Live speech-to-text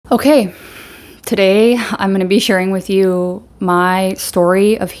Okay, today I'm going to be sharing with you my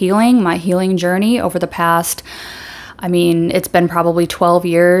story of healing, my healing journey over the past, it's been probably 12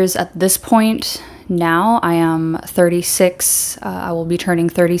 years at this point. Now I am 36. I will be turning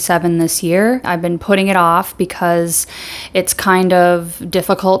 37 this year. I've been putting it off because it's kind of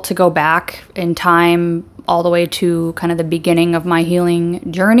difficult to go back in time all the way to kind of the beginning of my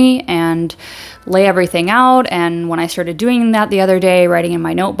healing journey and lay everything out. And when I started doing that the other day, writing in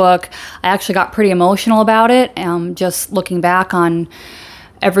my notebook, I actually got pretty emotional about it. Just looking back on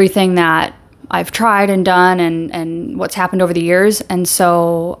everything that I've tried and done and what's happened over the years. And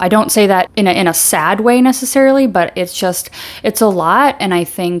so I don't say that in a sad way necessarily, but it's a lot. And I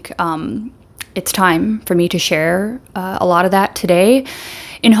think it's time for me to share a lot of that today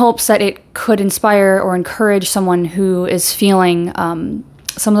in hopes that it could inspire or encourage someone who is feeling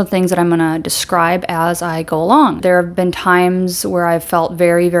some of the things that I'm going to describe as I go along. There have been times where I've felt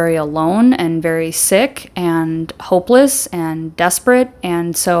very, very alone and very sick and hopeless and desperate.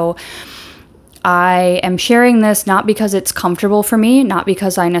 And so I am sharing this not because it's comfortable for me, not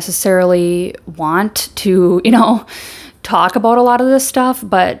because I necessarily want to, talk about a lot of this stuff,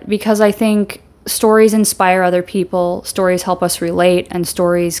 but because I think stories inspire other people, stories help us relate, and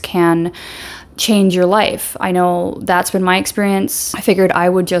stories can change your life. I know that's been my experience. I figured I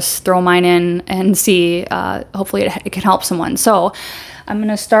would just throw mine in and see, hopefully it can help someone. So I'm going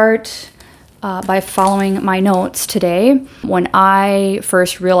to start by following my notes today. When I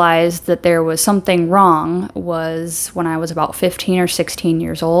first realized that there was something wrong was when I was about 15 or 16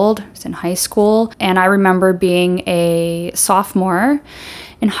 years old. I was in high school, and I remember being a sophomore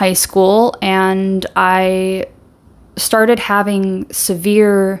in high school, and I started having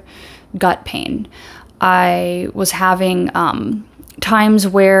severe gut pain. I was having times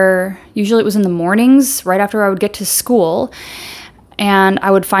where usually it was in the mornings right after I would get to school, and I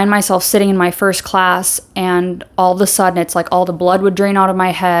would find myself sitting in my first class, and all of a sudden it's like all the blood would drain out of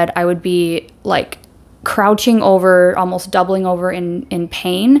my head. I would be like crouching over, almost doubling over in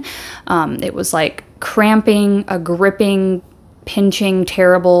pain. It was like cramping, a gripping, pinching,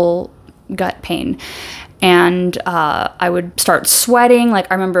 terrible gut pain. And I would start sweating. Like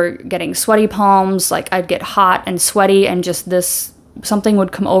I remember getting sweaty palms, like I'd get hot and sweaty, and just something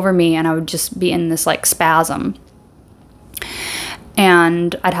would come over me, and I would just be in this like spasm.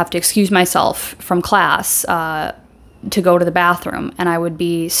 And I'd have to excuse myself from class to go to the bathroom, and I would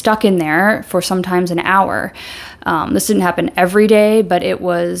be stuck in there for sometimes an hour. This didn't happen every day, but it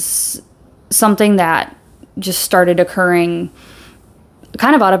was something that just started occurring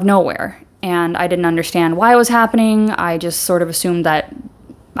kind of out of nowhere, and I didn't understand why it was happening. I just sort of assumed that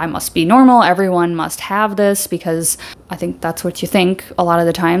I must be normal, everyone must have this, because I think that's what you think a lot of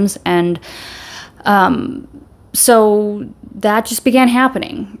the times. And so that just began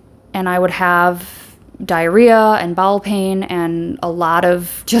happening, and I would have diarrhea and bowel pain and a lot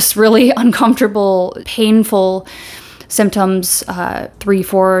of just really uncomfortable, painful symptoms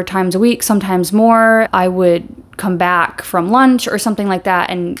 3-4 times a week, sometimes more. I would come back from lunch or something like that,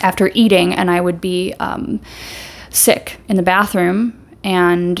 and after eating, and I would be sick in the bathroom.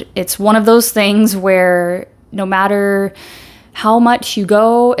 And it's one of those things where no matter how much you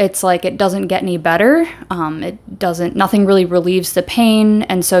go, it's like it doesn't get any better. Nothing really relieves the pain.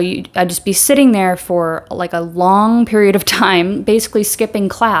 And so I'd just be sitting there for like a long period of time, basically skipping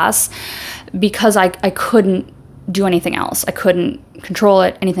class, because I couldn't do anything else. I couldn't control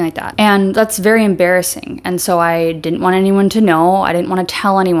it, anything like that. And that's very embarrassing. And so I didn't want anyone to know. I didn't want to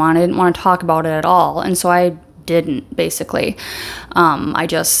tell anyone. I didn't want to talk about it at all. And so I didn't, basically. I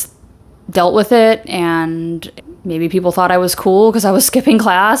just dealt with it, and maybe people thought I was cool because I was skipping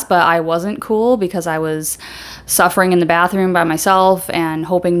class, but I wasn't cool because I was suffering in the bathroom by myself and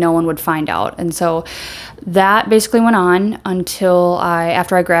hoping no one would find out. And so that basically went on until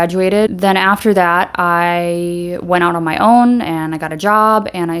after I graduated. Then after that, I went out on my own, and I got a job,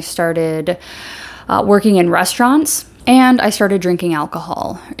 and I started working in restaurants. And I started drinking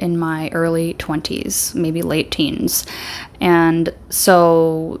alcohol in my early 20s, maybe late teens. And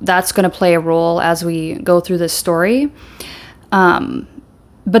so that's going to play a role as we go through this story.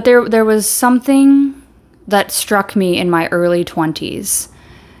 But there was something that struck me in my early 20s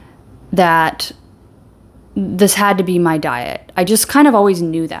that this had to be my diet. I just kind of always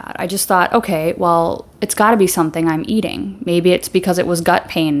knew that. I just thought, okay, well, it's got to be something I'm eating. Maybe it's because it was gut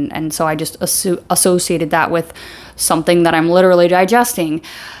pain, and so I just associated that with something that I'm literally digesting.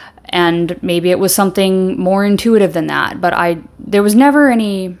 And maybe it was something more intuitive than that. But there was never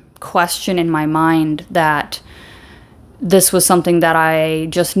any question in my mind that this was something that I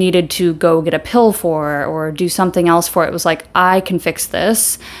just needed to go get a pill for or do something else for. It was like, I can fix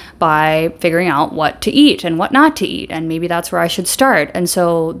this by figuring out what to eat and what not to eat. And maybe that's where I should start. And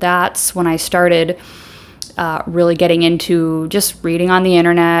so that's when I started really getting into just reading on the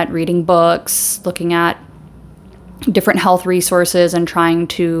internet, reading books, looking at different health resources and trying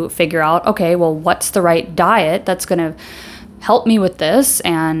to figure out, okay, well, what's the right diet that's going to help me with this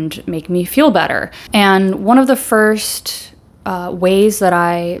and make me feel better. And one of the first ways that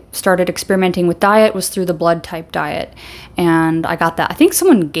I started experimenting with diet was through the blood type diet. And I got that. I think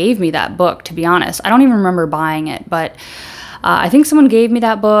someone gave me that book, to be honest. I don't even remember buying it, but I think someone gave me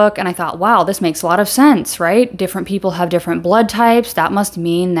that book and I thought, wow, this makes a lot of sense, right? Different people have different blood types. That must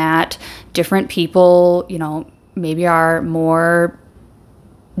mean that different people, you know, maybe are more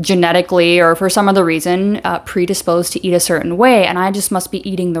genetically or for some other reason predisposed to eat a certain way, and I just must be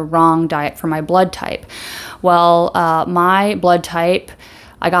eating the wrong diet for my blood type. Well, my blood type,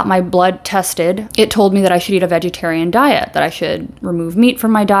 I got my blood tested. It told me that I should eat a vegetarian diet, that I should remove meat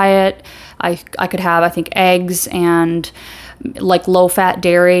from my diet. I could have, I think, eggs and like low-fat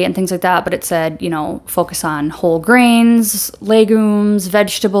dairy and things like that, but it said, you know, focus on whole grains, legumes,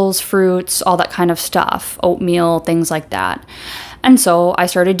 vegetables, fruits, all that kind of stuff, oatmeal, things like that. And so I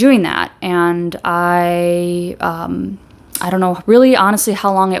started doing that, and I don't know really honestly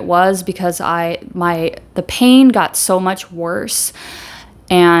how long it was, because the pain got so much worse,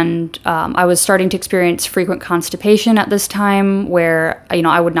 and I was starting to experience frequent constipation at this time, where, you know,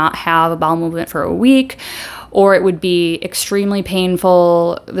 I would not have a bowel movement for a week, or it would be extremely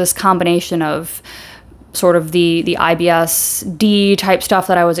painful. This combination of sort of the IBS D type stuff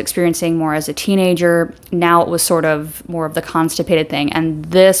that I was experiencing more as a teenager. Now it was sort of more of the constipated thing. And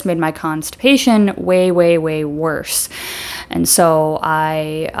this made my constipation way, way, way worse. And so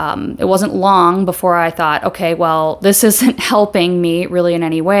it wasn't long before I thought, okay, well, this isn't helping me really in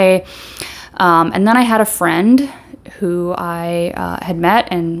any way. And then I had a friend who I had met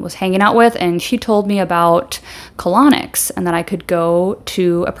and was hanging out with, and she told me about colonics and that I could go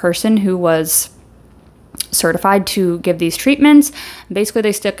to a person who was certified to give these treatments. Basically,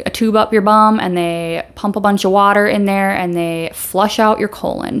 they stick a tube up your bum and they pump a bunch of water in there and they flush out your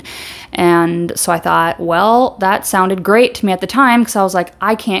colon. And so I thought, well, that sounded great to me at the time, because I was like,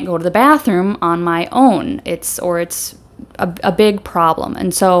 I can't go to the bathroom on my own. It's a big problem.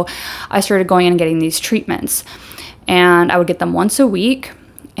 And so I started going in and getting these treatments, and I would get them once a week.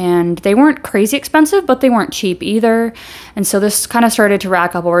 And they weren't crazy expensive, but they weren't cheap either. And so this kind of started to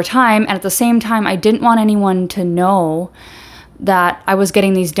rack up over time. And at the same time, I didn't want anyone to know that I was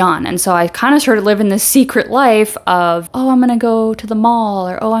getting these done. And so I kind of started living this secret life of, oh, I'm going to go to the mall,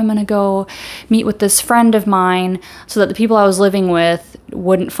 or, oh, I'm going to go meet with this friend of mine, so that the people I was living with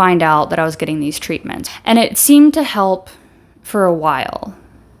wouldn't find out that I was getting these treatments. And it seemed to help for a while,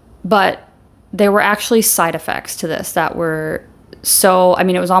 but there were actually side effects to this that were so, I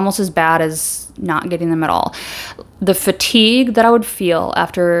mean, it was almost as bad as not getting them at all. The fatigue that I would feel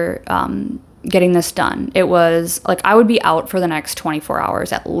after getting this done, it was like I would be out for the next 24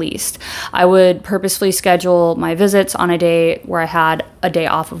 hours at least. I would purposefully schedule my visits on a day where I had a day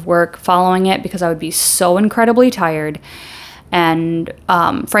off of work following it, because I would be so incredibly tired and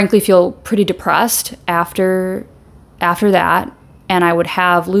frankly feel pretty depressed after that. And I would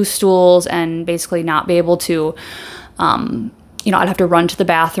have loose stools and basically not be able to I'd have to run to the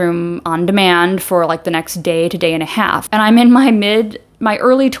bathroom on demand for like the next day to day and a half. And I'm in my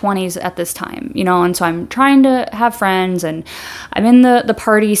early 20s at this time, and so I'm trying to have friends, and I'm in the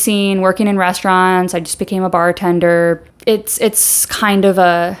party scene, working in restaurants. I just became a bartender. It's kind of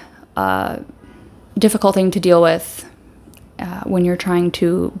a difficult thing to deal with when you're trying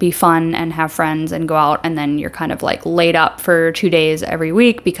to be fun and have friends and go out, and then you're kind of like laid up for 2 days every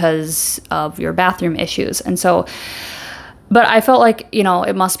week because of your bathroom issues. And so, but I felt like,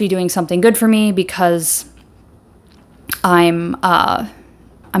 it must be doing something good for me, because I'm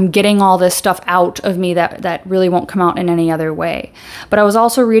getting all this stuff out of me that really won't come out in any other way. But I was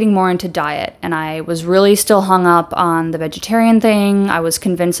also reading more into diet, and I was really still hung up on the vegetarian thing. I was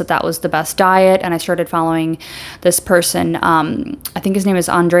convinced that that was the best diet, and I started following this person. I think his name is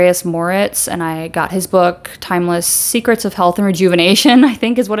Andreas Moritz, and I got his book, Timeless Secrets of Health and Rejuvenation, I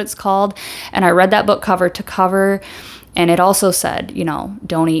think is what it's called. And I read that book cover to cover. And it also said,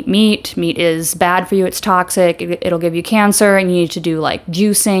 don't eat meat. Meat is bad for you. It's toxic. It'll give you cancer. And you need to do like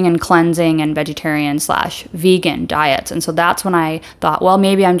juicing and cleansing and vegetarian/vegan diets. And so that's when I thought, well,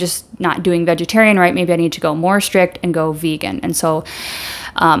 maybe I'm just not doing vegetarian right. Maybe I need to go more strict and go vegan. And so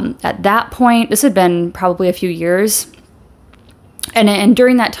at that point, this had been probably a few years. And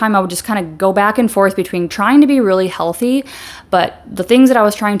during that time, I would just kind of go back and forth between trying to be really healthy, but the things that I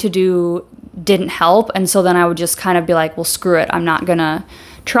was trying to do didn't help. And so then I would just kind of be like, well, screw it. I'm not gonna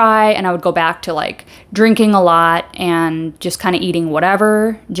try. And I would go back to like drinking a lot and just kind of eating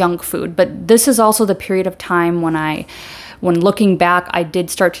whatever junk food. But this is also the period of time when looking back, I did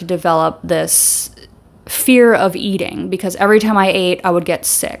start to develop this fear of eating, because every time I ate, I would get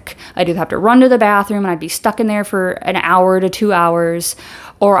sick. I'd either have to run to the bathroom and I'd be stuck in there for an hour to 2 hours,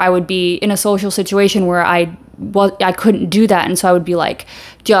 or I would be in a social situation where I couldn't do that. And so I would be like,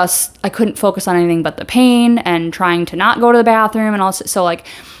 I couldn't focus on anything but the pain and trying to not go to the bathroom. And also, so like,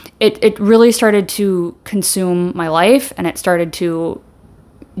 it really started to consume my life, and it started to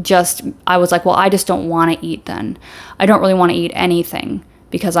I was like, well, I just don't want to eat then. I don't really want to eat anything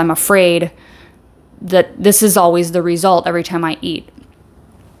because I'm afraid that this is always the result every time I eat.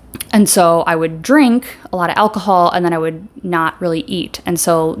 And so I would drink a lot of alcohol, and then I would not really eat. And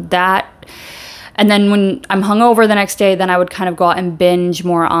then when I'm hungover the next day, then I would kind of go out and binge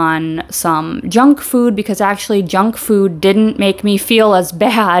more on some junk food, because actually junk food didn't make me feel as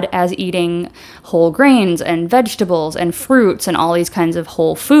bad as eating whole grains and vegetables and fruits and all these kinds of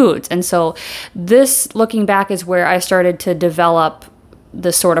whole foods. And so this, looking back, is where I started to develop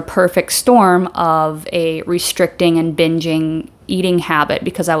the sort of perfect storm of a restricting and binging eating habit,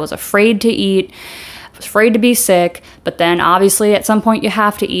 because I was afraid to eat, I was afraid to be sick, but then obviously at some point you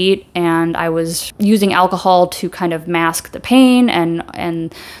have to eat, and I was using alcohol to kind of mask the pain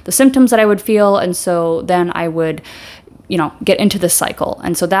and the symptoms that I would feel, and so then I would, get into this cycle.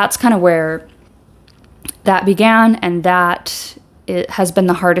 And so that's kind of where that began, and that it has been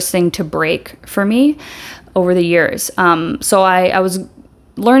the hardest thing to break for me over the years. So I was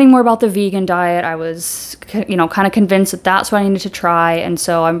learning more about the vegan diet. I was, kind of convinced that that's what I needed to try. And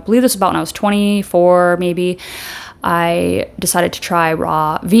so I believe this was about when I was 24, maybe, I decided to try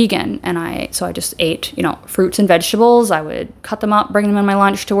raw vegan. And so I just ate, fruits and vegetables. I would cut them up, bring them in my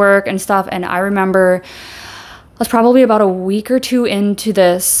lunch to work and stuff. And I remember I was probably about a week or two into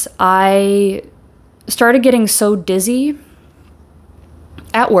this, I started getting so dizzy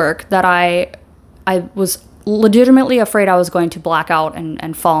at work that I was legitimately afraid I was going to black out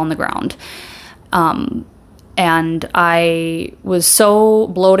and fall on the ground. And I was so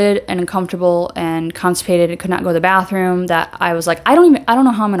bloated and uncomfortable and constipated and could not go to the bathroom that I was like, I don't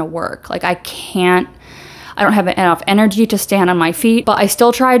know how I'm going to work. Like, I don't have enough energy to stand on my feet. But I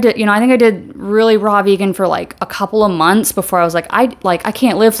still tried to, I think I did really raw vegan for like a couple of months before I was like, I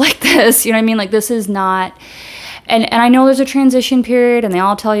can't live like this. You know what I mean? Like, this is not. And I know there's a transition period, and they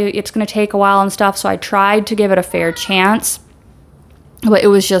all tell you it's going to take a while and stuff. So I tried to give it a fair chance, but it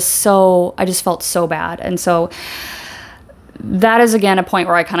was just I just felt so bad. And so that is, again, a point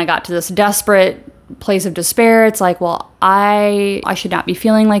where I kind of got to this desperate place of despair. It's like, well, I should not be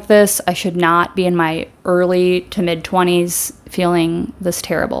feeling like this. I should not be in my early to mid 20s feeling this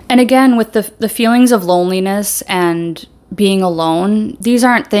terrible. And again, with the feelings of loneliness and being alone, these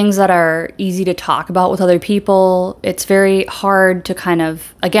aren't things that are easy to talk about with other people. It's very hard to kind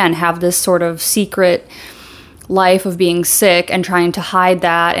of, again, have this sort of secret life of being sick and trying to hide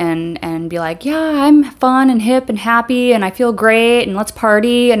that and be like, yeah, I'm fun and hip and happy and I feel great and let's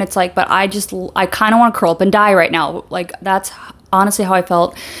party. And it's like, but I kind of want to curl up and die right now. Like, that's honestly how I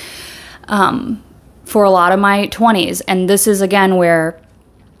felt for a lot of my 20s. And this is, again, where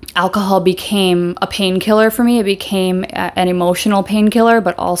alcohol became a painkiller for me. It became an emotional painkiller,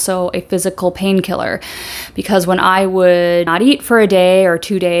 but also a physical painkiller. Because when I would not eat for a day or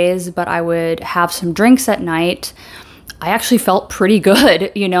 2 days, but I would have some drinks at night, I actually felt pretty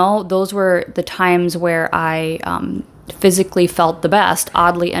good. Those were the times where I physically felt the best,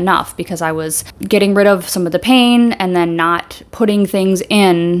 oddly enough, because I was getting rid of some of the pain and then not putting things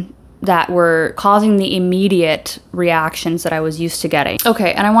in that were causing the immediate reactions that I was used to getting.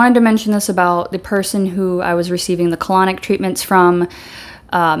 Okay, and I wanted to mention this about the person who I was receiving the colonic treatments from.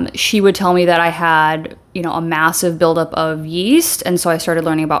 She would tell me that I had, a massive buildup of yeast. And so I started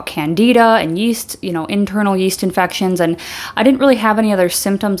learning about candida and yeast, internal yeast infections. And I didn't really have any other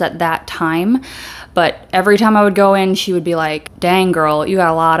symptoms at that time. But every time I would go in, she would be like, dang, girl, you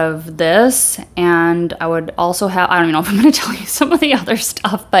got a lot of this. And I would also have, I don't even know if I'm going to tell you some of the other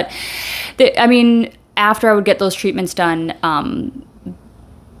stuff. But, after I would get those treatments done,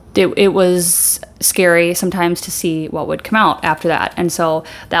 it was scary sometimes to see what would come out after that. And so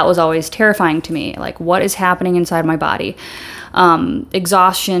that was always terrifying to me. Like, what is happening inside my body?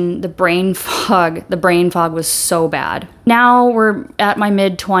 Exhaustion, the brain fog was so bad. Now we're at my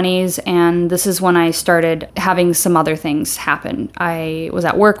mid-20s, and this is when I started having some other things happen. I was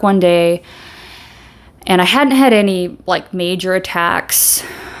at work one day, And I hadn't had any like major attacks,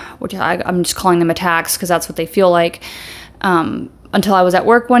 which I'm just calling them attacks because that's what they feel like, until I was at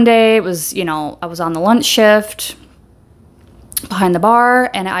work one day. It was, you know, I was on the lunch shift behind the bar,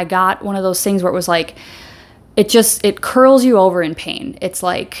 and I got one of those things where it was like, it curls you over in pain. It's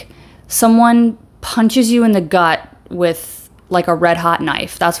like someone punches you in the gut with like a red hot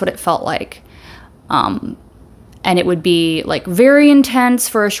knife. That's what it felt like. And it would be like very intense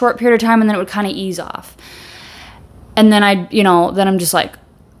for a short period of time, and then it would kind of ease off. And then then I'm just like,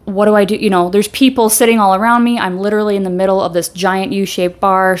 what do I do? You know, there's people sitting all around me. I'm literally in the middle of this giant U-shaped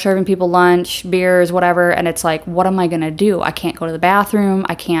bar, serving people lunch, beers, whatever. And it's like, what am I going to do? I can't go to the bathroom.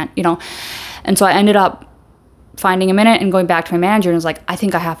 I can't, you know. And so I ended up finding a minute and going back to my manager, and was like, I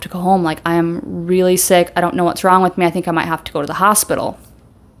think I have to go home. Like, I am really sick. I don't know what's wrong with me. I think I might have to go to the hospital.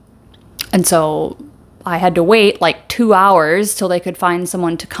 And so I had to wait like 2 hours till they could find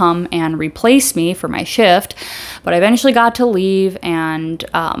someone to come and replace me for my shift. But I eventually got to leave, and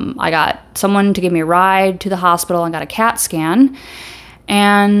I got someone to give me a ride to the hospital and got a CAT scan.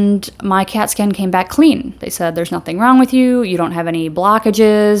 And my CAT scan came back clean. They said, there's nothing wrong with you. You don't have any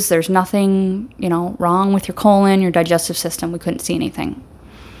blockages. There's nothing, you know, wrong with your colon, your digestive system. We couldn't see anything.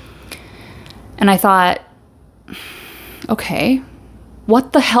 And I thought, okay,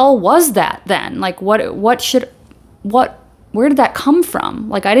 what the hell was that then? Like, where did that come from?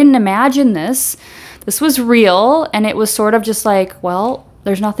 Like, I didn't imagine this. This was real, and it was sort of just like, well,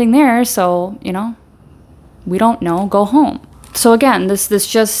 there's nothing there, so, you know, we don't know, go home. So again, this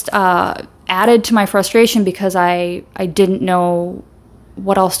just added to my frustration because I didn't know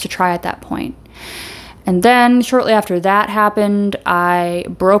what else to try at that point. And then shortly after that happened, I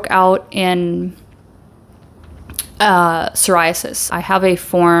broke out in psoriasis. I have a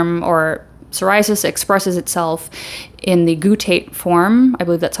form, or psoriasis expresses itself in the guttate form. I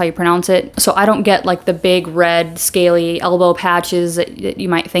believe that's how you pronounce it. So I don't get like the big red scaly elbow patches that you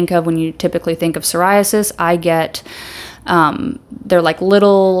might think of when you typically think of psoriasis. I get, they're like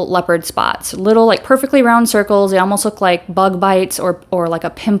little leopard spots, little like perfectly round circles. They almost look like bug bites or like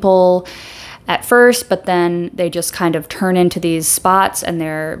a pimple at first, but then they just kind of turn into these spots, and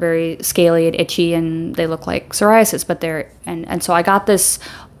they're very scaly and itchy, and they look like psoriasis, but and so I got this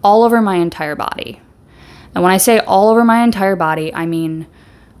all over my entire body. And when I say all over my entire body, I mean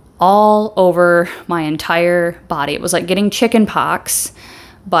all over my entire body. It was like getting chicken pox,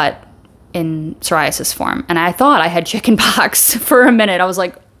 but in psoriasis form. And I thought I had chicken pox for a minute. I was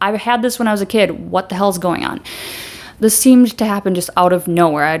like, I had this when I was a kid. What the hell's going on? This seemed to happen just out of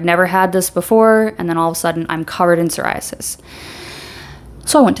nowhere. I'd never had this before, and then all of a sudden I'm covered in psoriasis.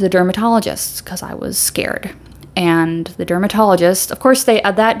 So I went to the dermatologist because I was scared. And the dermatologist, of course,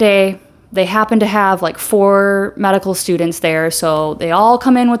 that day, they happened to have like 4 medical students there, so they all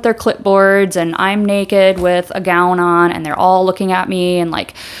come in with their clipboards, and I'm naked with a gown on, and they're all looking at me and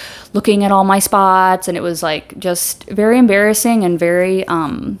like looking at all my spots, and it was like just very embarrassing and very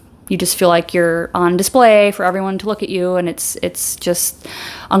you just feel like you're on display for everyone to look at you, and it's just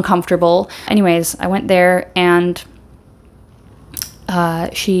uncomfortable. Anyways, I went there, and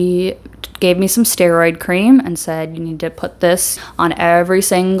she gave me some steroid cream and said, you need to put this on every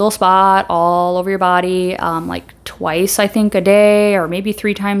single spot all over your body, like twice, I think, a day, or maybe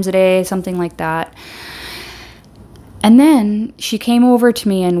 3 times a day, something like that. And then she came over to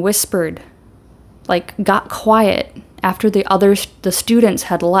me and whispered, like got quiet after the students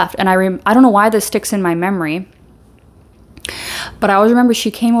had left. And I don't know why this sticks in my memory, but I always remember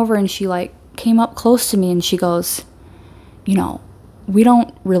she came over and she like came up close to me and she goes, you know, we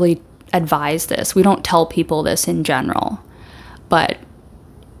don't really advise this. We don't tell people this in general, but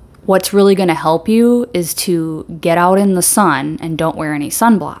what's really going to help you is to get out in the sun and don't wear any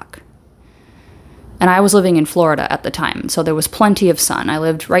sunblock. And I was living in Florida at the time, so there was plenty of sun. I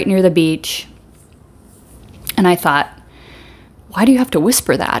lived right near the beach. And I thought, why do you have to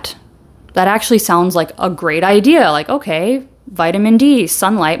whisper that? That actually sounds like a great idea. Like, okay, vitamin D,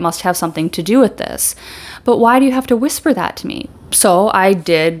 sunlight must have something to do with this. But why do you have to whisper that to me? So I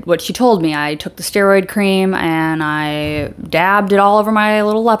did what she told me. I took the steroid cream and I dabbed it all over my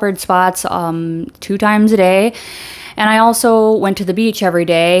little leopard spots 2 times a day. And I also went to the beach every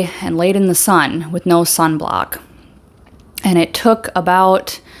day and laid in the sun with no sunblock. And it took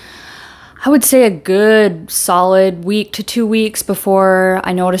about, I would say, a good solid week to 2 weeks before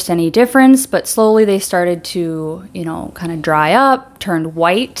I noticed any difference, but slowly they started to, you know, kind of dry up, turned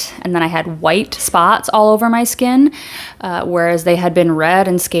white, and then I had white spots all over my skin, whereas they had been red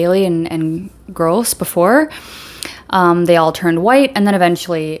and scaly and gross before. They all turned white and then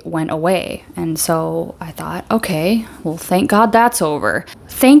eventually went away. And so I thought, okay, well, thank God that's over.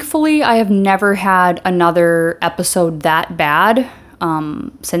 Thankfully, I have never had another episode that bad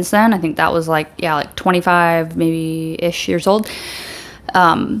since then. I think that was like 25 maybe-ish years old.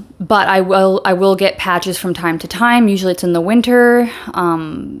 But I will get patches from time to time. Usually it's in the winter.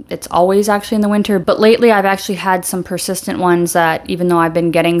 It's always actually in the winter. But lately I've actually had some persistent ones that even though I've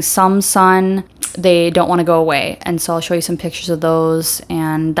been getting some sun, they don't want to go away. And so I'll show you some pictures of those.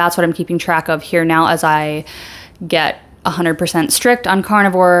 And that's what I'm keeping track of here now as I get 100% strict on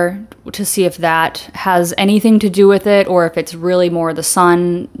carnivore to see if that has anything to do with it, or if it's really more the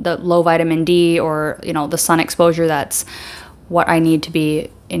sun, the low vitamin D, or, you know, the sun exposure that's what I need to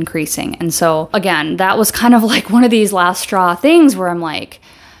be increasing. And so again, that was kind of like one of these last straw things where I'm like,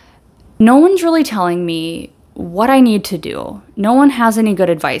 no one's really telling me what I need to do. No one has any good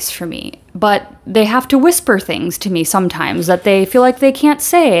advice for me, but they have to whisper things to me sometimes that they feel like they can't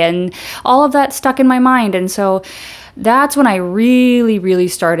say, and all of that stuck in my mind. And so that's when I really, really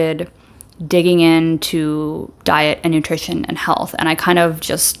started digging into diet and nutrition and health. And I kind of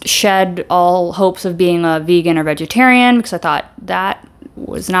just shed all hopes of being a vegan or vegetarian because I thought that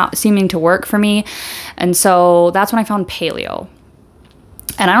was not seeming to work for me. And so that's when I found paleo.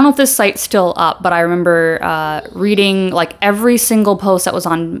 And I don't know if this site's still up, but I remember reading like every single post that was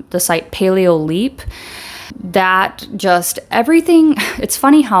on the site Paleo Leap. That just everything, it's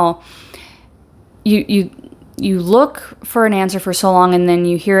funny how you look for an answer for so long and then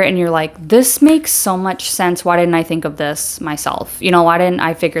you hear it and you're like, this makes so much sense. Why didn't I think of this myself? You know, why didn't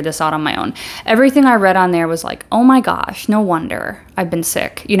I figure this out on my own? Everything I read on there was like, oh my gosh, no wonder I've been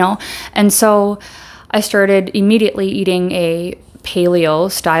sick, you know? And so I started immediately eating a paleo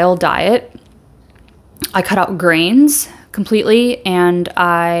style diet. I cut out grains completely, and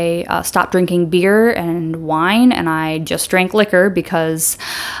I stopped drinking beer and wine, and I just drank liquor because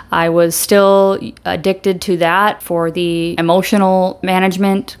I was still addicted to that for the emotional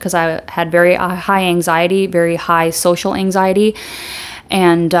management, because I had very high anxiety, very high social anxiety,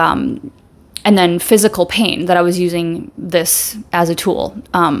 and then physical pain that I was using this as a tool,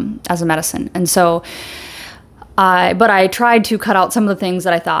 as a medicine. And so but I tried to cut out some of the things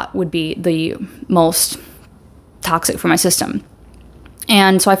that I thought would be the most toxic for my system.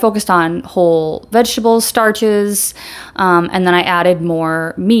 And so I focused on whole vegetables, starches, and then I added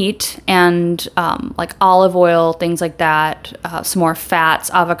more meat and like olive oil, things like that, some more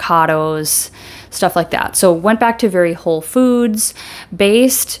fats, avocados, stuff like that. So went back to very whole foods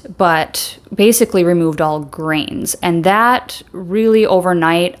based, but basically removed all grains. And that really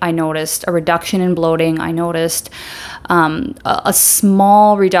overnight, I noticed a reduction in bloating. I noticed a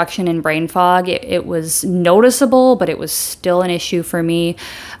small reduction in brain fog. It was noticeable, but it was still an issue for me.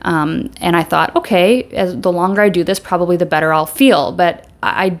 And I thought, okay, the longer I do this, probably the better I'll feel. But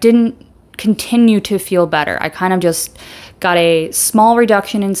I didn't continue to feel better. I kind of just got a small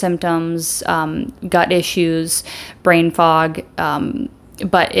reduction in symptoms, gut issues, brain fog,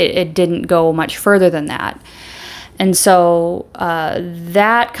 but it didn't go much further than that. And so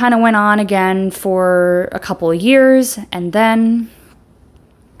that kind of went on again for a couple of years, and then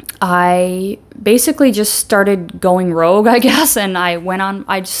I basically just started going rogue, I guess, and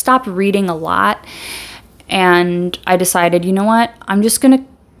I just stopped reading a lot, and I decided, you know what, I'm just gonna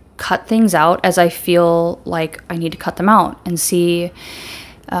cut things out as I feel like I need to cut them out and see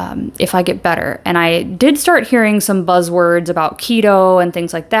if I get better. And I did start hearing some buzzwords about keto and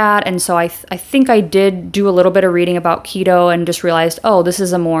things like that. And so I think I did do a little bit of reading about keto and just realized, oh, this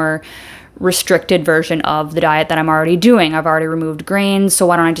is a more restricted version of the diet that I'm already doing. I've already removed grains, so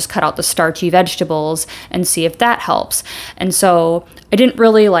why don't I just cut out the starchy vegetables and see if that helps? And so I didn't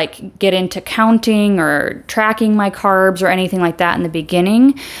really like get into counting or tracking my carbs or anything like that in the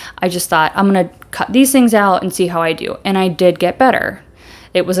beginning. I just thought, I'm gonna cut these things out and see how I do. And I did get better.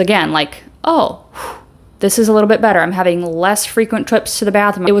 It was again like, oh, this is a little bit better. I'm having less frequent trips to the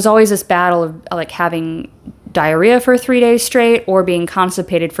bathroom. It was always this battle of like having diarrhea for 3 days straight or being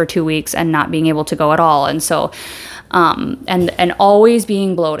constipated for 2 weeks and not being able to go at all. And so, and always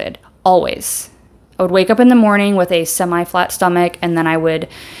being bloated, always. I would wake up in the morning with a semi-flat stomach, and then I would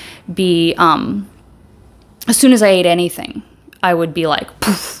be, as soon as I ate anything, I would be like,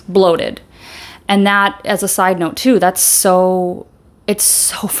 poof, bloated. And that, as a side note too, it's so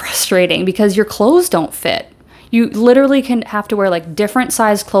frustrating because your clothes don't fit. You literally can have to wear like different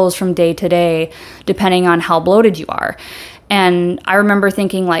size clothes from day to day, depending on how bloated you are. And I remember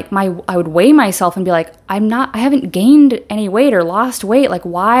thinking like I would weigh myself and be like, I haven't gained any weight or lost weight. Like,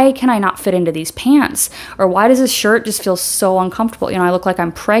 why can I not fit into these pants? Or why does this shirt just feel so uncomfortable? You know, I look like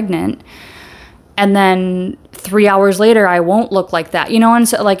I'm pregnant And then 3 hours later, I won't look like that, you know? And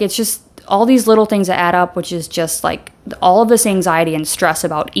so like, it's just all these little things that add up, which is just like all of this anxiety and stress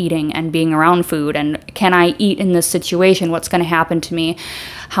about eating and being around food. And can I eat in this situation? What's going to happen to me?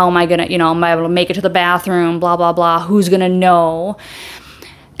 How am I going to, you know, am I able to make it to the bathroom? Blah, blah, blah. Who's going to know?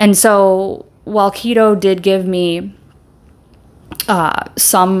 And so while keto did give me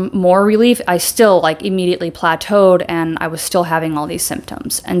some more relief, I still like immediately plateaued and I was still having all these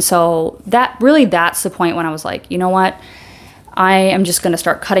symptoms. And so that's the point when I was like, you know what? I am just going to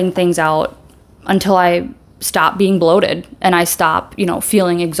start cutting things out until I stop being bloated and I stop, you know,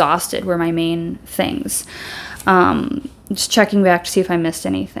 feeling exhausted were my main things. Just checking back to see if I missed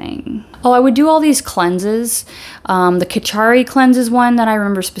anything. Oh, I would do all these cleanses. The Kachari cleanse is one that I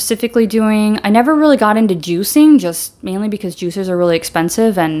remember specifically doing. I never really got into juicing, just mainly because juicers are really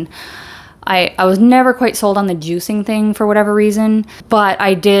expensive, and I was never quite sold on the juicing thing for whatever reason. But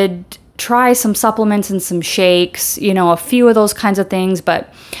I did try some supplements and some shakes, you know, a few of those kinds of things,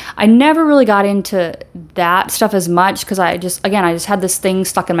 but I never really got into that stuff as much because I just had this thing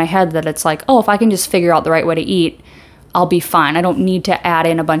stuck in my head that it's like, oh, if I can just figure out the right way to eat, I'll be fine. I don't need to add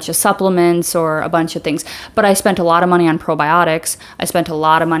in a bunch of supplements or a bunch of things. But I spent a lot of money on probiotics. I spent a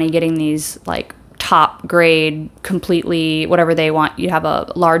lot of money getting these like top grade, completely whatever they want. You have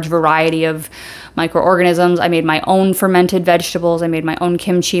a large variety of microorganisms. I made my own fermented vegetables. I made my own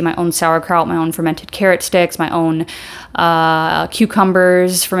kimchi, my own sauerkraut, my own fermented carrot sticks, my own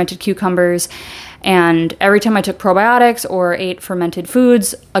cucumbers, fermented cucumbers. And every time I took probiotics or ate fermented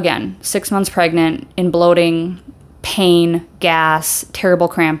foods, again, 6 months pregnant, in bloating, pain, gas, terrible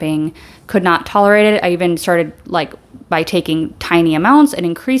cramping, could not tolerate it. I even started like by taking tiny amounts and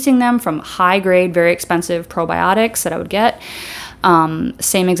increasing them from high grade, very expensive probiotics that I would get.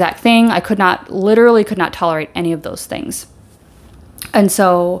 Same exact thing. I literally could not tolerate any of those things. And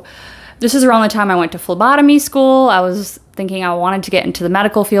so this is around the time I went to phlebotomy school. I was thinking I wanted to get into the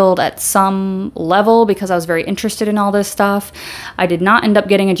medical field at some level because I was very interested in all this stuff. I did not end up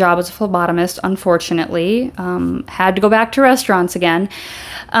getting a job as a phlebotomist, unfortunately. Had to go back to restaurants again.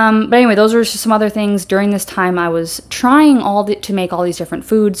 But anyway, those were just some other things. During this time, I was trying to make all these different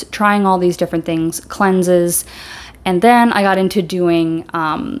foods, trying all these different things, cleanses. And then I got into doing,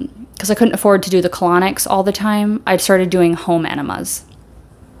 because I couldn't afford to do the colonics all the time, I started doing home enemas.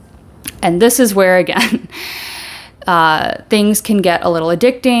 And this is where, again, things can get a little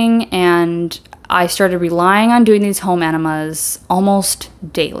addicting, and I started relying on doing these home enemas almost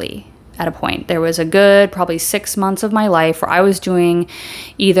daily at a point. There was a good probably 6 months of my life where I was doing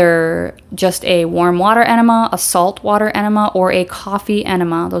either just a warm water enema, a salt water enema, or a coffee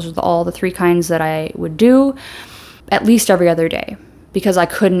enema. Those are all the three kinds that I would do at least every other day because I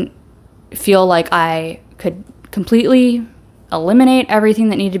couldn't feel like I could completely eliminate everything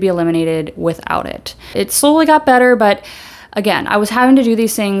that needed to be eliminated without it. It slowly got better, but again, I was having to do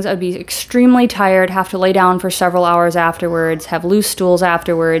these things. I'd be extremely tired, have to lay down for several hours afterwards, have loose stools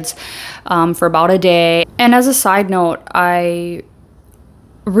afterwards for about a day. And as a side note, I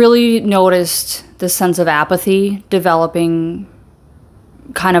really noticed this sense of apathy developing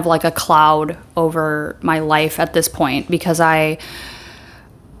kind of like a cloud over my life at this point because I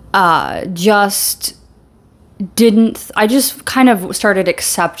just kind of started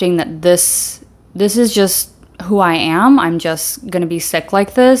accepting that this is just who I am. I'm just going to be sick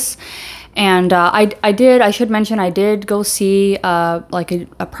like this. And I should mention, I did go see like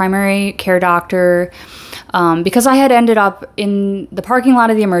a primary care doctor because I had ended up in the parking lot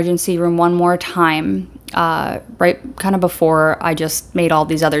of the emergency room one more time, right kind of before I just made all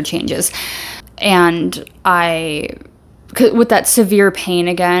these other changes. And with that severe pain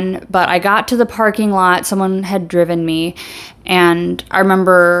again, but I got to the parking lot, someone had driven me, and I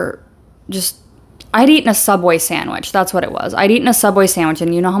remember I'd eaten a Subway sandwich. That's what it was. I'd eaten a Subway sandwich,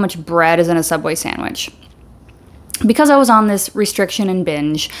 and you know how much bread is in a Subway sandwich. Because I was on this restriction and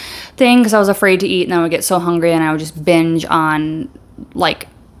binge thing, because I was afraid to eat, and I would get so hungry, and I would just binge on, like,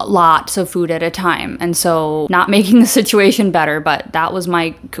 lots of food at a time. And so not making the situation better, but that was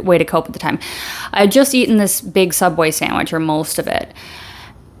my way to cope at the time. I had just eaten this big Subway sandwich, or most of it,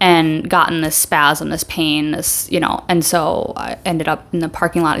 and gotten this spasm, this pain, and so I ended up in the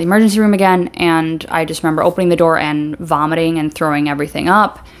parking lot of the emergency room again, and I just remember opening the door and vomiting and throwing everything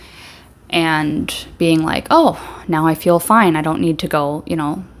up and being like, oh, now I feel fine. I don't need to go,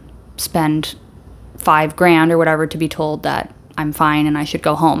 spend $5,000 or whatever to be told that I'm fine and I should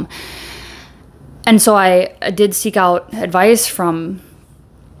go home. And so I did seek out advice from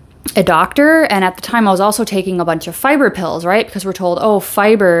a doctor, and at the time I was also taking a bunch of fiber pills, right? Because we're told, oh,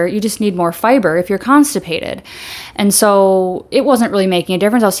 fiber, you just need more fiber if you're constipated. And so it wasn't really making a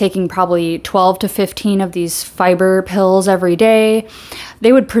difference. I was taking probably 12 to 15 of these fiber pills every day.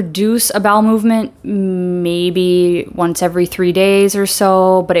 They would produce a bowel movement maybe once every 3 days or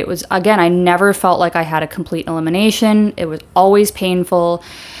so, but it was, again, I never felt like I had a complete elimination. It was always painful,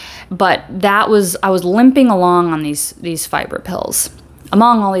 but I was limping along on these fiber pills,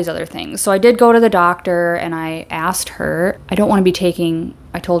 among all these other things. So I did go to the doctor and I asked her, I told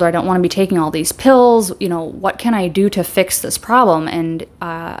her I don't want to be taking all these pills. You know, what can I do to fix this problem? And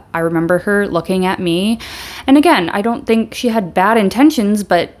I remember her looking at me. And again, I don't think she had bad intentions,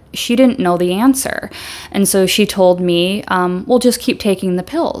 but she didn't know the answer. And so she told me, well, just keep taking the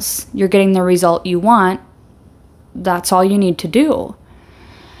pills. You're getting the result you want. That's all you need to do.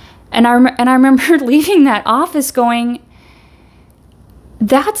 And I remember leaving that office going,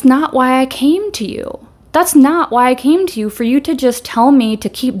 that's not why I came to you. That's not why I came to you, for you to just tell me to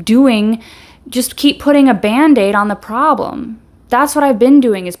keep putting a Band-Aid on the problem. That's what I've been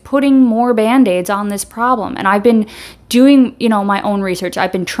doing, is putting more Band-Aids on this problem. And I've been doing, my own research.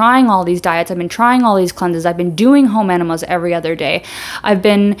 I've been trying all these diets. I've been trying all these cleanses. I've been doing home enemas every other day. I've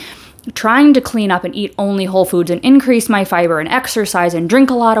been trying to clean up and eat only whole foods and increase my fiber and exercise and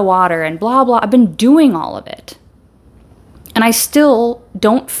drink a lot of water and blah, blah. I've been doing all of it. And I still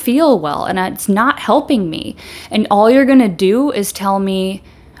don't feel well, and it's not helping me. And all you're going to do is tell me,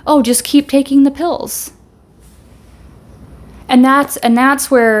 oh, just keep taking the pills. And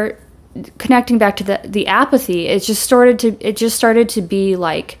that's where, connecting back to the apathy, it just started to be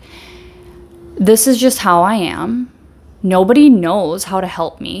like, this is just how I am. Nobody knows how to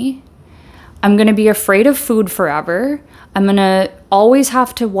help me. I'm going to be afraid of food forever. I'm going to always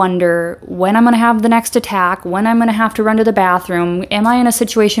have to wonder when I'm going to have the next attack, when I'm going to have to run to the bathroom. Am I in a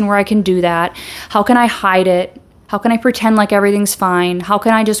situation where I can do that? How can I hide it? How can I pretend like everything's fine? How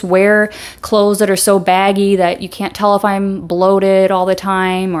can I just wear clothes that are so baggy that you can't tell if I'm bloated all the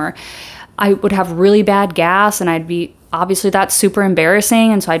time? Or I would have really bad gas, and obviously that's super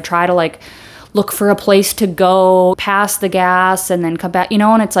embarrassing. And so I'd try to look for a place to go past the gas and then come back,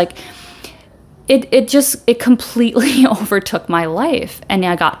 and it's like, it completely overtook my life. And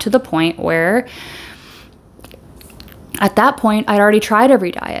I got to the point where, at that point, I'd already tried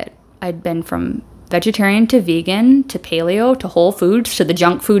every diet. I'd been from vegetarian to vegan to paleo to whole foods to the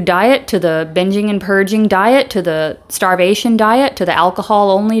junk food diet to the binging and purging diet to the starvation diet to the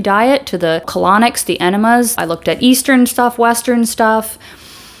alcohol only diet to the colonics, the enemas. I looked at Eastern stuff, Western stuff.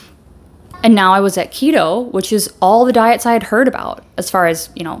 And now I was at keto, which is all the diets I had heard about, as far as,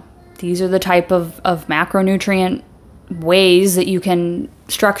 these are the type of macronutrient ways that you can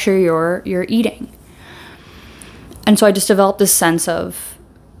structure your eating. And so I just developed this sense of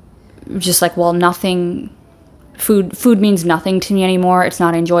just food means nothing to me anymore. It's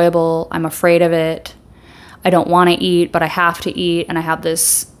not enjoyable. I'm afraid of it. I don't want to eat, but I have to eat. And I have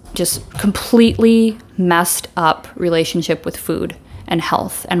this just completely messed up relationship with food and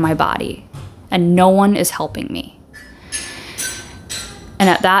health and my body. And no one is helping me. And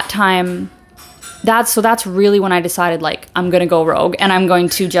at that time, that's really when I decided, I'm going to go rogue, and I'm going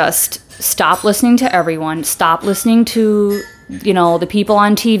to just stop listening to everyone, stop listening to, the people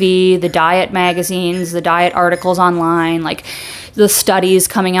on TV, the diet magazines, the diet articles online, the studies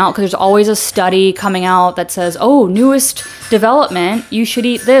coming out, because there's always a study coming out that says, oh, newest development, you should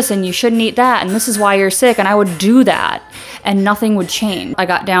eat this and you shouldn't eat that, and this is why you're sick. And I would do that, and nothing would change. I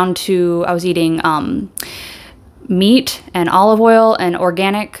got down to, I was eating meat and olive oil and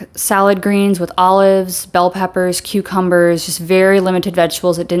organic salad greens with olives, bell peppers, cucumbers, just very limited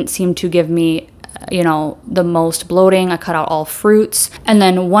vegetables. It didn't seem to give me, the most bloating. I cut out all fruits. And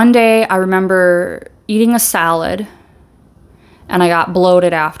then one day I remember eating a salad and I got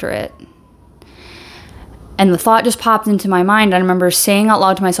bloated after it. And the thought just popped into my mind. I remember saying out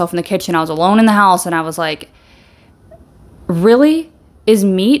loud to myself in the kitchen, I was alone in the house, and I was like, really? Is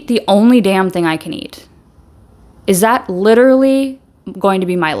meat the only damn thing I can eat? Is that literally going to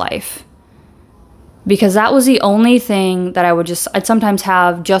be my life? Because that was the only thing that I'd sometimes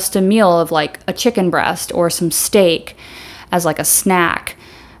have just a meal of a chicken breast or some steak as a snack,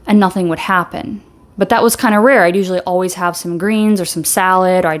 and nothing would happen. But that was kind of rare. I'd usually always have some greens or some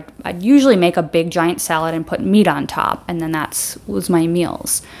salad, or I'd usually make a big giant salad and put meat on top, and then was my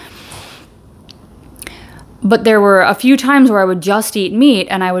meals. But there were a few times where I would just eat meat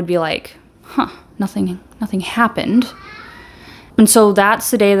and I would be like, nothing happened. And so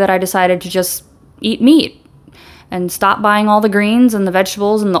that's the day that I decided to just eat meat and stop buying all the greens and the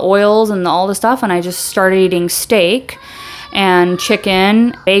vegetables and the oils and all the stuff. And I just started eating steak. and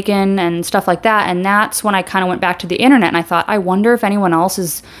chicken, bacon, and stuff like that. And that's when I kind of went back to the internet and I thought, I wonder if anyone else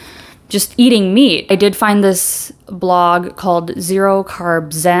is just eating meat. I did find this blog called Zero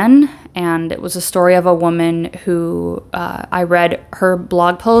Carb Zen, and it was a story of a woman who I read her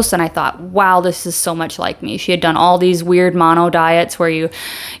blog post and I thought, wow, this is so much like me. She had done all these weird mono diets where you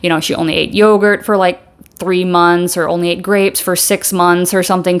know, she only ate yogurt for like 3 months or only ate grapes for 6 months or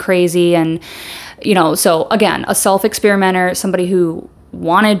something crazy. And, you know, so again, a self-experimenter, somebody who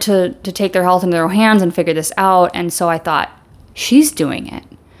wanted to take their health into their own hands and figure this out. And so I thought, she's doing it.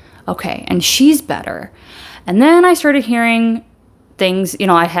 Okay, and she's better. And then I started hearing things, you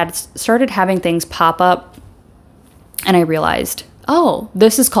know, I had started having things pop up and I realized, oh,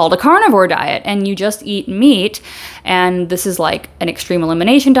 this is called a carnivore diet and you just eat meat, and this is like an extreme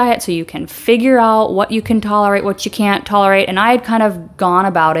elimination diet, so you can figure out what you can tolerate, what you can't tolerate. And I had kind of gone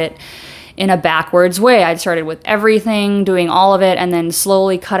about it in a backwards way. I'd started with everything, doing all of it, and then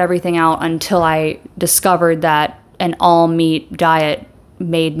slowly cut everything out until I discovered that an all meat diet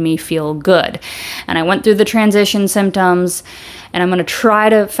made me feel good. And I went through the transition symptoms, and I'm going to try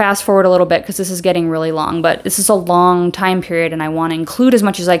to fast forward a little bit because this is getting really long, but this is a long time period and I want to include as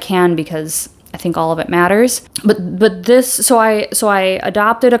much as I can because I think all of it matters. But this, so I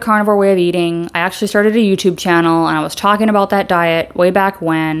adopted a carnivore way of eating. I actually started a YouTube channel and I was talking about that diet way back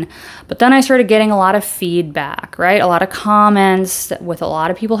when, but then I started getting a lot of feedback, right? A lot of comments with a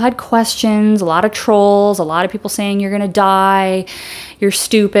lot of people had questions, a lot of trolls, a lot of people saying you're gonna die, you're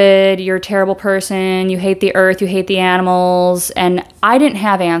stupid, you're a terrible person, you hate the earth, you hate the animals. And I didn't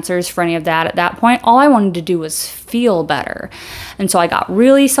have answers for any of that at that point. All I wanted to do was feel better. And so I got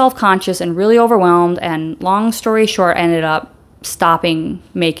really self-conscious and really overwhelmed, and long story short, I ended up stopping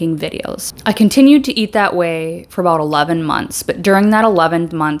making videos. I continued to eat that way for about 11 months, but during that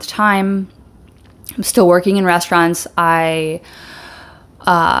 11th month time, I'm still working in restaurants. I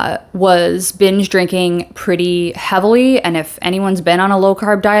was binge drinking pretty heavily, and if anyone's been on a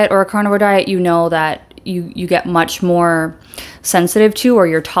low-carb diet or a carnivore diet, you know that you get much more sensitive to, or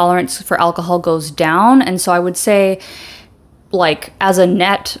your tolerance for alcohol goes down. And so I would say, like, as a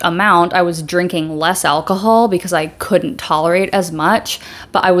net amount, I was drinking less alcohol because I couldn't tolerate as much,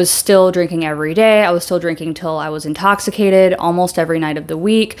 but I was still drinking every day. I was still drinking till I was intoxicated almost every night of the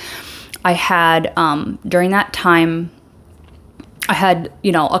week. I had, during that time, I had,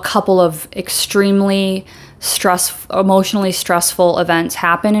 you know, a couple of extremely emotionally stressful events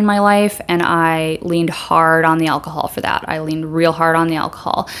happen in my life, and I leaned hard on the alcohol for that. I leaned real hard on the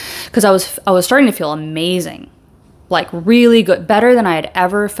alcohol because I was starting to feel amazing, like really good, better than I had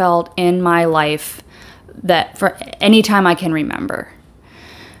ever felt in my life, that for any time I can remember.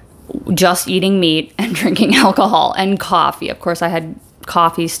 Just eating meat and drinking alcohol and coffee. Of course, I had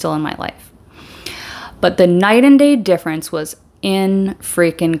coffee still in my life. But the night and day difference was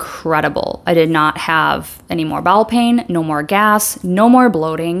freaking incredible. I did not have any more bowel pain, no more gas, no more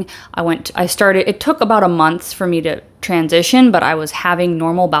bloating. It took about a month for me to transition, but I was having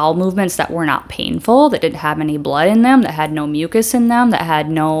normal bowel movements that were not painful, that didn't have any blood in them, that had no mucus in them,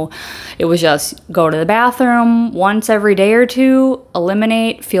 it was just go to the bathroom once every day or two,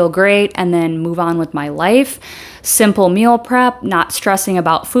 eliminate, feel great, and then move on with my life. Simple meal prep, not stressing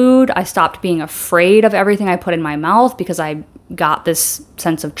about food. I stopped being afraid of everything I put in my mouth because I got this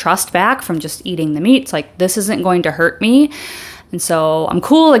sense of trust back from just eating the meat. It's like, this isn't going to hurt me. And so I'm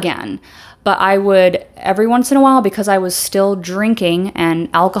cool again. But I would, every once in a while, because I was still drinking, and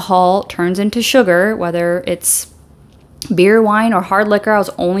alcohol turns into sugar, whether it's beer, wine, or hard liquor, I was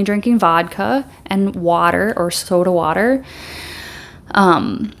only drinking vodka and water or soda water.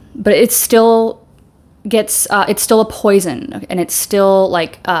 But it's still it's still a poison, and it's still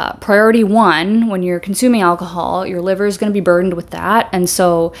like priority one. When you're consuming alcohol, your liver is going to be burdened with that. And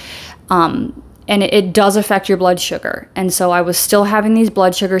so, and it does affect your blood sugar. And so I was still having these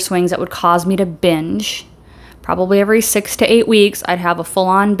blood sugar swings that would cause me to binge. Probably every 6 to 8 weeks, I'd have a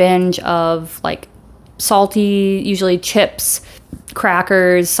full-on binge of like salty, usually chips,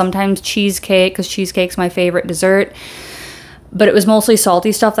 crackers, sometimes cheesecake, because cheesecake's my favorite dessert. But it was mostly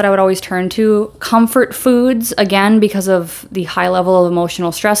salty stuff that I would always turn to. Comfort foods, again, because of the high level of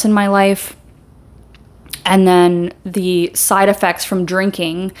emotional stress in my life. And then the side effects from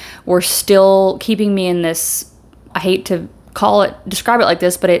drinking were still keeping me in this, I hate to describe it like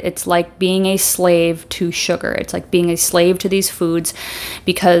this, but it's like being a slave to sugar. It's like being a slave to these foods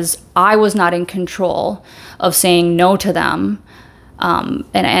because I was not in control of saying no to them.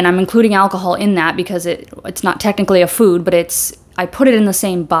 And I'm including alcohol in that because it's not technically a food, but I put it in the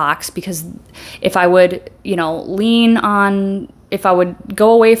same box because if I would, if I would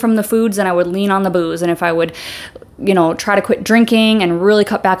go away from the foods, then I would lean on the booze. And if I would you know, try to quit drinking and really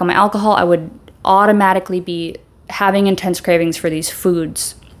cut back on my alcohol, I would automatically be having intense cravings for these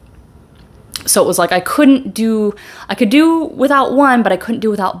foods. So it was like I could do without one, but I couldn't do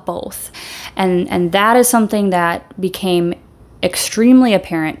without both. And that is something that became extremely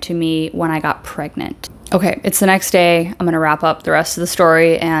apparent to me when I got pregnant. Okay, it's the next day. I'm gonna wrap up the rest of the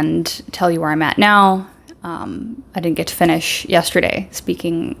story and tell you where I'm at now. I didn't get to finish yesterday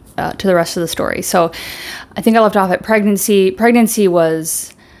speaking to the rest of the story. So I think I left off at pregnancy. Pregnancy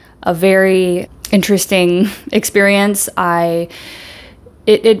was a very interesting experience.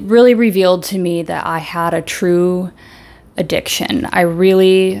 It really revealed to me that I had a true addiction. I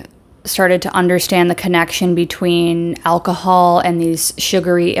really started to understand the connection between alcohol and these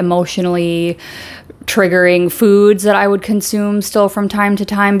sugary, emotionally triggering foods that I would consume still from time to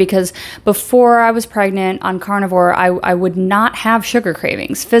time, because before I was pregnant on carnivore, I would not have sugar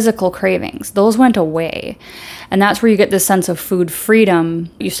cravings, physical cravings. Those went away. And that's where you get this sense of food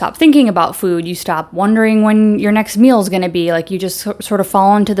freedom. You stop thinking about food. You stop wondering when your next meal is going to be. Like, you just sort of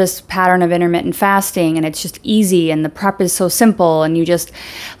fall into this pattern of intermittent fasting, and it's just easy, and the prep is so simple, and you just,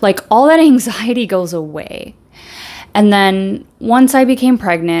 like, all that anxiety goes away. And then once I became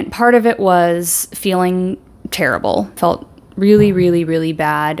pregnant, part of it was feeling terrible. Felt really, really, really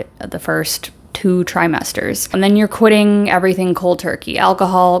bad the first 2 trimesters. And then you're quitting everything cold turkey,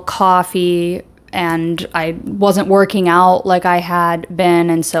 alcohol, coffee, and I wasn't working out like I had been.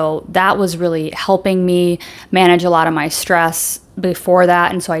 And so that was really helping me manage a lot of my stress before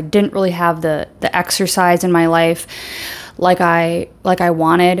that. And so I didn't really have the exercise in my life like I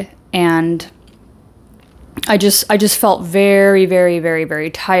wanted. And I just felt very, very, very, very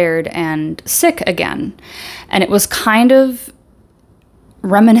tired and sick again. And it was kind of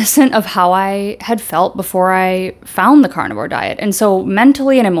reminiscent of how I had felt before I found the carnivore diet. And so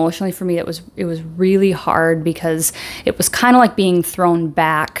mentally and emotionally for me, it was really hard, because it was kind of like being thrown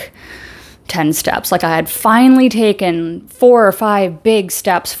back 10 steps. Like I had finally taken 4 or 5 big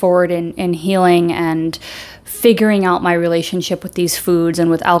steps forward in healing and figuring out my relationship with these foods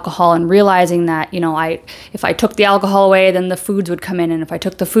and with alcohol, and realizing that, you know, if I took the alcohol away, then the foods would come in, and if I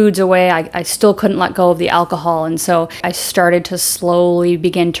took the foods away, I still couldn't let go of the alcohol. And so I started to slowly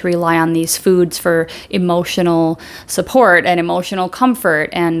begin to rely on these foods for emotional support and emotional comfort.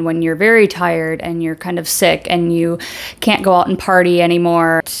 And when you're very tired and you're kind of sick and you can't go out and party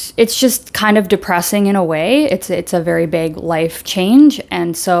anymore, it's just kind of depressing in a way. It's a very big life change.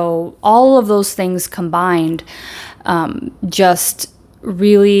 And so all of those things combined just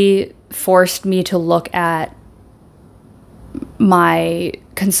really forced me to look at my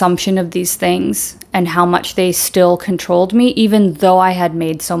consumption of these things and how much they still controlled me, even though I had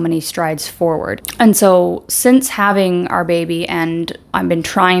made so many strides forward. And so since having our baby, and I've been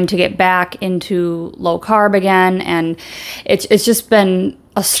trying to get back into low carb again, and it's just been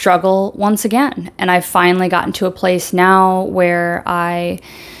a struggle once again. And I've finally gotten to a place now where I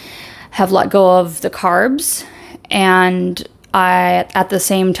have let go of the carbs, and at the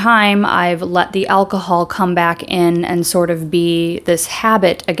same time, I've let the alcohol come back in and sort of be this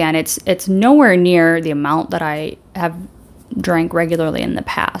habit again. It's nowhere near the amount that I have drank regularly in the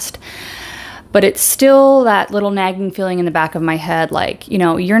past, but it's still that little nagging feeling in the back of my head, like, you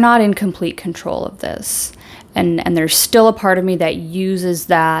know, you're not in complete control of this. And there's still a part of me that uses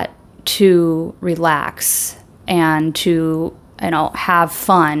that to relax and to, you know, have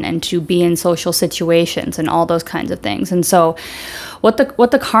fun and to be in social situations and all those kinds of things. And so what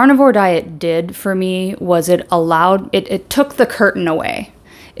the carnivore diet did for me was it took the curtain away.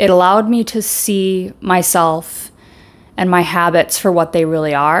 It allowed me to see myself and my habits for what they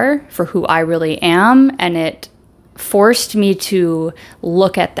really are, for who I really am. And it forced me to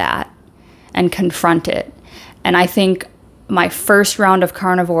look at that and confront it. And I think my first round of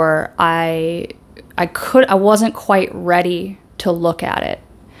carnivore, I wasn't quite ready to look at it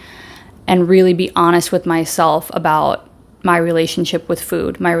and really be honest with myself about my relationship with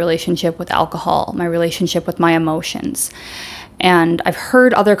food, my relationship with alcohol, my relationship with my emotions. And I've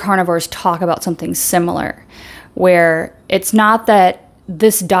heard other carnivores talk about something similar, where it's not that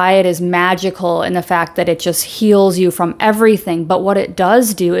this diet is magical in the fact that it just heals you from everything, but what it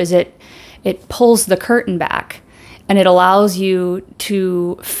does do is it pulls the curtain back. And it allows you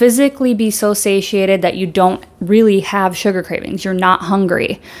to physically be so satiated that you don't really have sugar cravings. You're not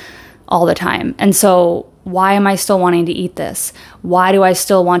hungry all the time. And so why am I still wanting to eat this? Why do I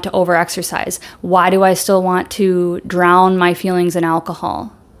still want to over-exercise? Why do I still want to drown my feelings in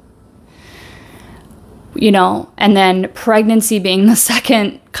alcohol? You know, and then pregnancy being the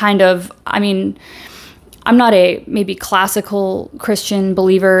second kind of, I mean, I'm not a maybe classical Christian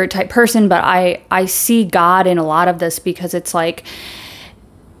believer type person, but I see God in a lot of this, because it's like,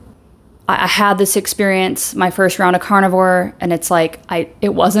 I had this experience, my first round of carnivore, and it's like,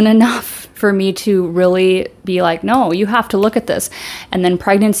 it wasn't enough for me to really be like, no, you have to look at this. And then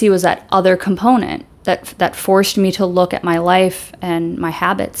pregnancy was that other component that forced me to look at my life and my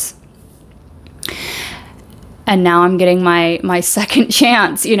habits. And now I'm getting my second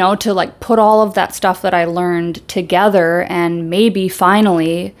chance, you know, to like put all of that stuff that I learned together and maybe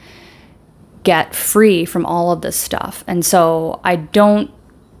finally get free from all of this stuff. And so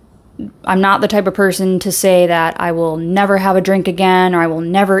I'm not the type of person to say that I will never have a drink again, or I will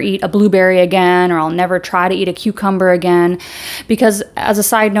never eat a blueberry again, or I'll never try to eat a cucumber again. Because as a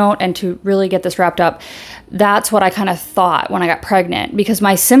side note, and to really get this wrapped up, that's what I kind of thought when I got pregnant, because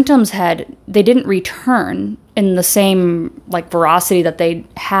my symptoms they didn't return in the same like ferocity that they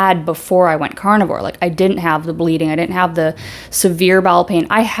had before I went carnivore. Like I didn't have the bleeding, I didn't have the severe bowel pain.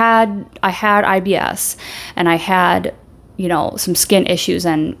 I had IBS, and I had, you know, some skin issues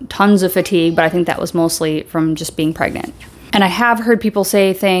and tons of fatigue, but I think that was mostly from just being pregnant. And I have heard people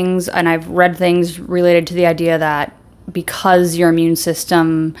say things, and I've read things related to the idea that because your immune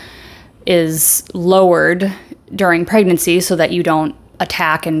system is lowered during pregnancy so that you don't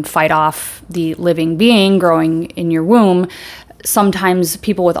attack and fight off the living being growing in your womb, sometimes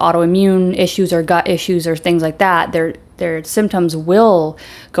people with autoimmune issues or gut issues or things like that, their symptoms will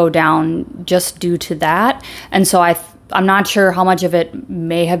go down just due to that. And so I'm not sure how much of it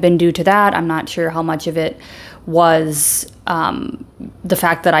may have been due to that. I'm not sure how much of it was the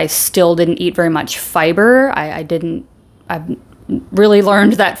fact that I still didn't eat very much fiber. I've really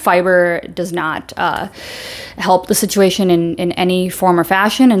learned that fiber does not help the situation in any form or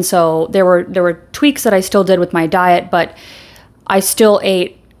fashion. And so there were tweaks that I still did with my diet, but I still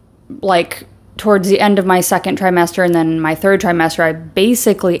ate, like towards the end of my second trimester and then my third trimester, I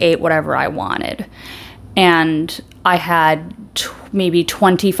basically ate whatever I wanted. And I had maybe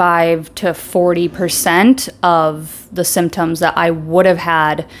 25 to 40% of the symptoms that I would have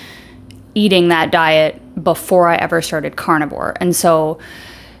had eating that diet before I ever started carnivore. And so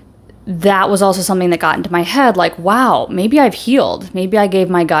that was also something that got into my head, like, wow, maybe I've healed. Maybe I gave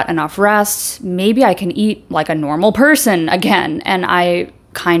my gut enough rest. Maybe I can eat like a normal person again. And I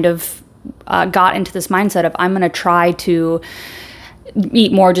kind of got into this mindset of, I'm going to try to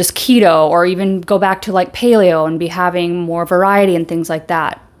eat more just keto, or even go back to like paleo and be having more variety and things like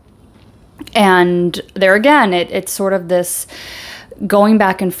that. And there again, it's sort of this going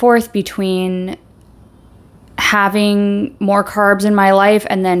back and forth between having more carbs in my life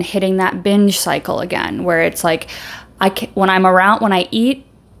and then hitting that binge cycle again, where it's like, when I eat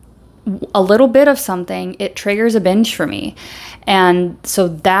a little bit of something, it triggers a binge for me. And so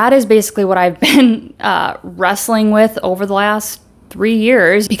that is basically what I've been wrestling with over the last 3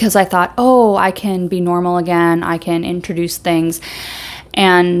 years, because I thought, oh, I can be normal again. I can introduce things.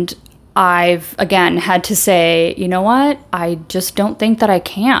 And I've, again, had to say, you know what? I just don't think that I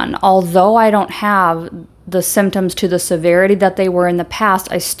can. Although I don't have the symptoms to the severity that they were in the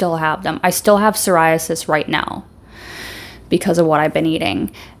past, I still have them. I still have psoriasis right now because of what I've been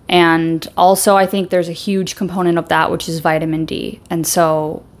eating. And also, I think there's a huge component of that, which is vitamin D. And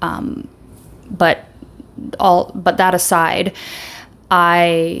so, but that aside,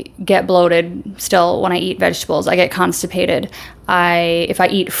 I get bloated still when I eat vegetables. I get constipated. If I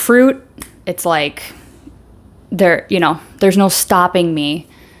eat fruit, it's like there's no stopping me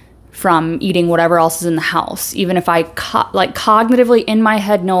from eating whatever else is in the house. Even if I cognitively in my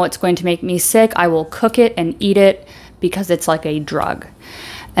head know it's going to make me sick, I will cook it and eat it because it's like a drug.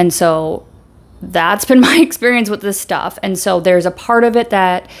 And so that's been my experience with this stuff. And so there's a part of it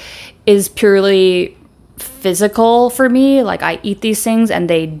that is purely physical for me. Like, I eat these things and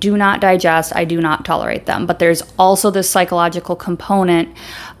they do not digest. I do not tolerate them. But there's also this psychological component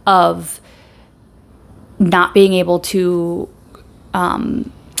of not being able to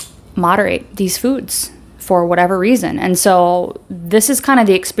moderate these foods for whatever reason. And so this is kind of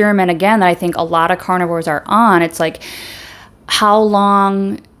the experiment again that I think a lot of carnivores are on. It's like, how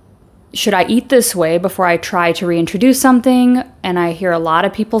long should I eat this way before I try to reintroduce something? And I hear a lot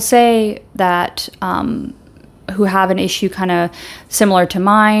of people say that who have an issue kind of similar to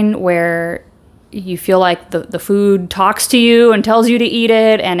mine, where you feel like the food talks to you and tells you to eat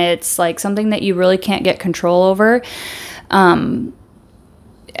it, and it's like something that you really can't get control over.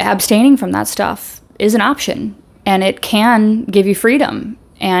 Abstaining from that stuff is an option, and it can give you freedom.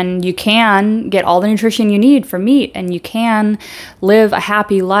 And you can get all the nutrition you need from meat, and you can live a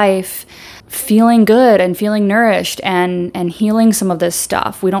happy life feeling good and feeling nourished and healing some of this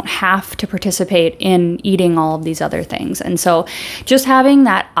stuff. We don't have to participate in eating all of these other things. And so just having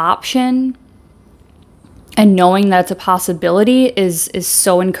that option and knowing that it's a possibility is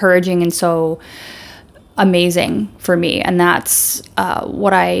so encouraging and so amazing for me. And that's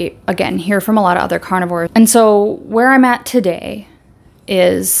what I, again, hear from a lot of other carnivores. And so where I'm at today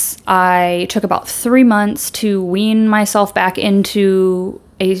is I took about 3 months to wean myself back into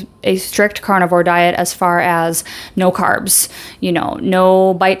a strict carnivore diet, as far as no carbs, you know,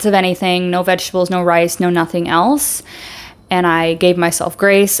 no bites of anything, no vegetables, no rice, no nothing else. And I gave myself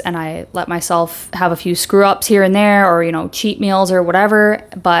grace, and I let myself have a few screw ups here and there, or, you know, cheat meals or whatever.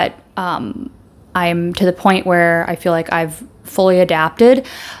 But I'm to the point where I feel like I've fully adapted,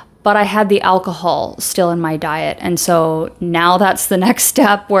 but I had the alcohol still in my diet. And so now that's the next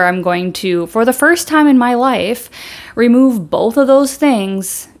step, where I'm going to, for the first time in my life, remove both of those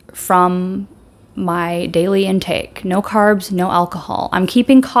things from my daily intake. No carbs, no alcohol. I'm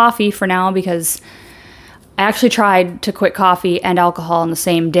keeping coffee for now because I actually tried to quit coffee and alcohol in the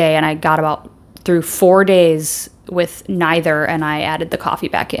same day, and I got about through 4 days with neither, and I added the coffee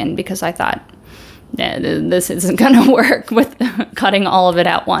back in because I thought, this isn't going to work with cutting all of it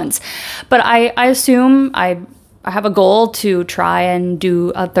at once. But I assume I have a goal to try and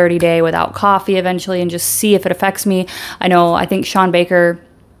do a 30-day without coffee eventually and just see if it affects me. I think Sean Baker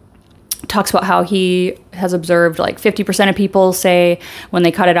talks about how he has observed like 50% of people say when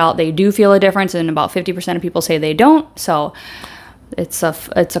they cut it out, they do feel a difference, and about 50% of people say they don't. So it's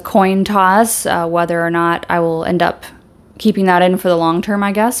a coin toss whether or not I will end up keeping that in for the long term,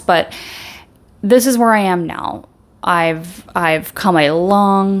 I guess. But this is where I am now. I've come a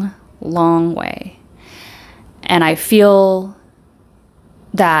long, long way. And I feel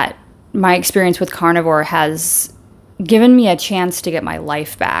that my experience with carnivore has given me a chance to get my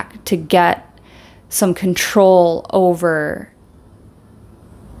life back, to get some control over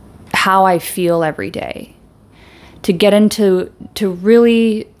how I feel every day, to get into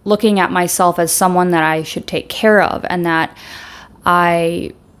really looking at myself as someone that I should take care of, and that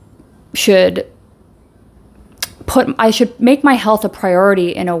I should make my health a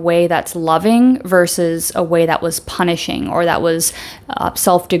priority in a way that's loving versus a way that was punishing, or that was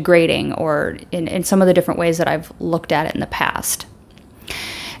self-degrading, or in some of the different ways that I've looked at it in the past.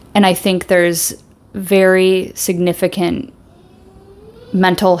 And I think there's very significant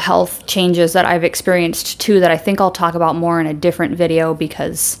mental health changes that I've experienced too, that I think I'll talk about more in a different video,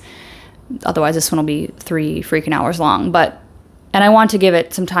 because otherwise this one will be 3 freaking hours long. And I want to give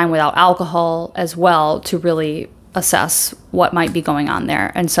it some time without alcohol as well to really assess what might be going on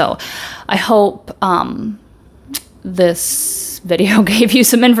there. And so I hope this video gave you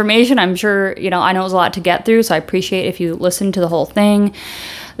some information. I'm sure, I know it was a lot to get through, so I appreciate if you listened to the whole thing.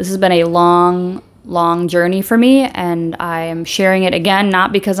 This has been a long, long journey for me, and I'm sharing it again,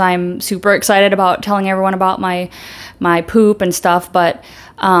 not because I'm super excited about telling everyone about my poop and stuff, but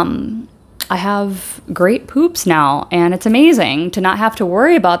I have great poops now, and it's amazing to not have to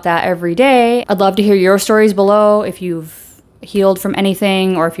worry about that every day. I'd love to hear your stories below, if you've healed from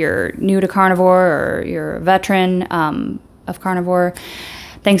anything, or if you're new to carnivore, or you're a veteran of carnivore.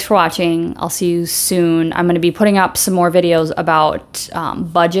 Thanks for watching. I'll see you soon. I'm going to be putting up some more videos about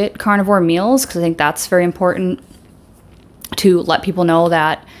budget carnivore meals, because I think that's very important to let people know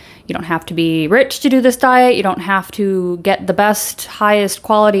that you don't have to be rich to do this diet. You don't have to get the best, highest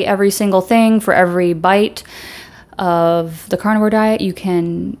quality every single thing for every bite of the carnivore diet. You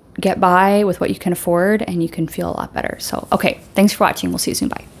can get by with what you can afford, and you can feel a lot better. So, okay, thanks for watching. We'll see you soon.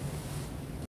 Bye.